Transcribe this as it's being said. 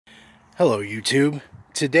Hello YouTube.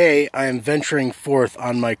 Today I am venturing forth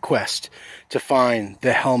on my quest to find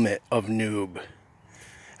the helmet of Noob.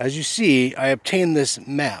 As you see, I obtained this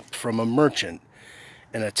map from a merchant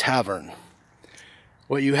in a tavern.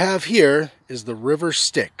 What you have here is the river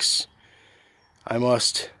Styx. I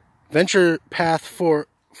must venture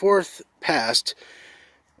forth past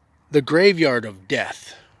the graveyard of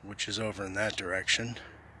death, which is over in that direction.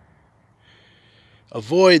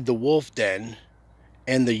 Avoid the wolf den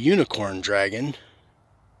and the unicorn dragon,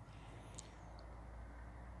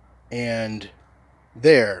 and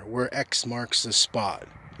there, where X marks the spot,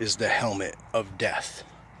 is the helmet of death.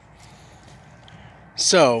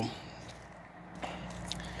 So,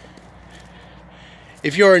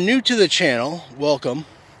 if you are new to the channel, welcome.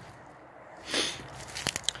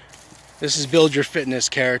 This is Build Your Fitness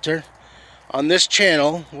Character. On this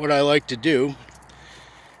channel, what I like to do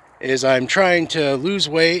is I'm trying to lose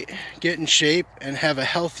weight, get in shape, and have a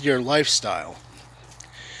healthier lifestyle.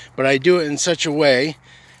 But I do it in such a way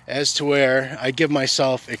as to where I give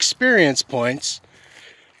myself experience points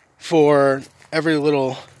for every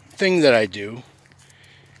little thing that I do.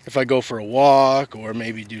 If I go for a walk or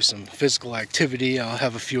maybe do some physical activity, I'll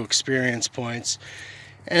have a few experience points.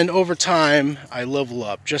 And over time, I level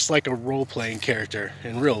up, just like a role-playing character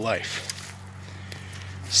in real life.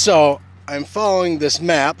 So, I'm following this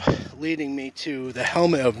map leading me to the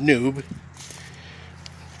helmet of Noob.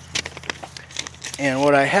 And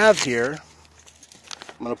what I have here,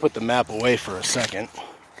 I'm going to put the map away for a second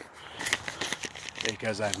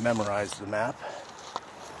because I've memorized the map.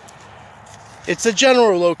 It's the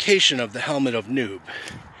general location of the helmet of Noob.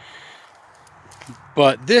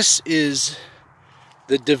 But this is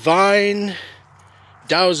the divine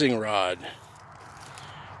dowsing rod,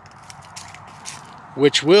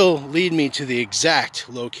 which will lead me to the exact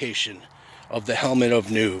location of the helmet of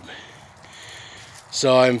Noob.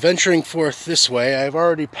 So I'm venturing forth this way. I've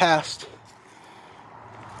already passed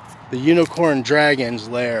the unicorn dragon's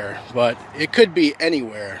lair, but it could be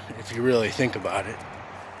anywhere if you really think about it.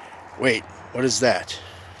 Wait, what is that?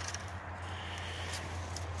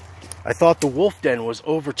 I thought the wolf den was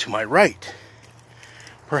over to my right.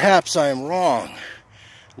 Perhaps I am wrong.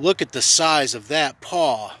 Look at the size of that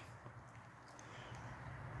paw.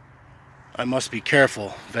 I must be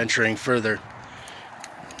careful venturing further.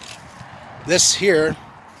 This here,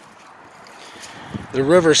 the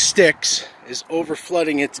river Styx, is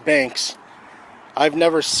overflooding its banks. I've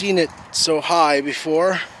never seen it so high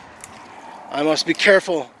before. I must be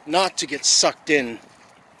careful not to get sucked in.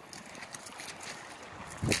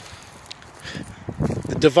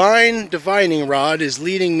 The divining rod is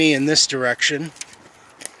leading me in this direction.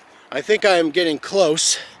 I think I am getting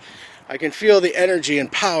close. I can feel the energy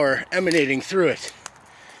and power emanating through it.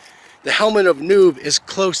 The helmet of Noob is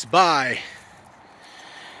close by.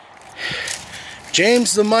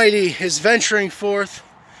 James the Mighty is venturing forth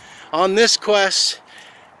on this quest,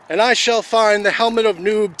 and I shall find the helmet of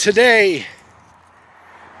Noob today.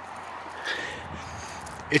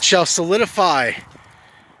 It shall solidify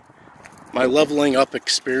my leveling up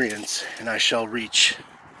experience, and I shall reach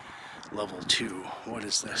level 2. What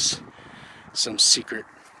is this? Some secret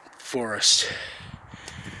forest.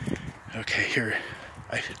 Okay, here,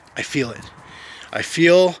 I feel it. I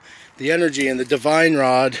feel the energy in the divine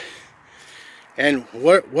rod. And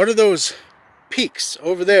what are those peaks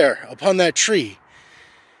over there upon that tree?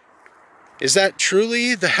 Is that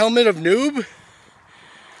truly the helmet of Noob?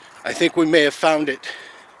 I think we may have found it.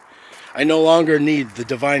 I no longer need the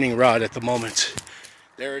divining rod at the moment.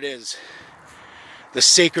 There it is. The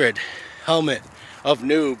sacred helmet of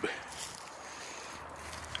Noob.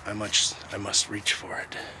 I must reach for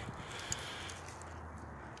it.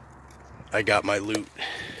 I got my loot.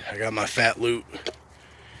 I got my fat loot.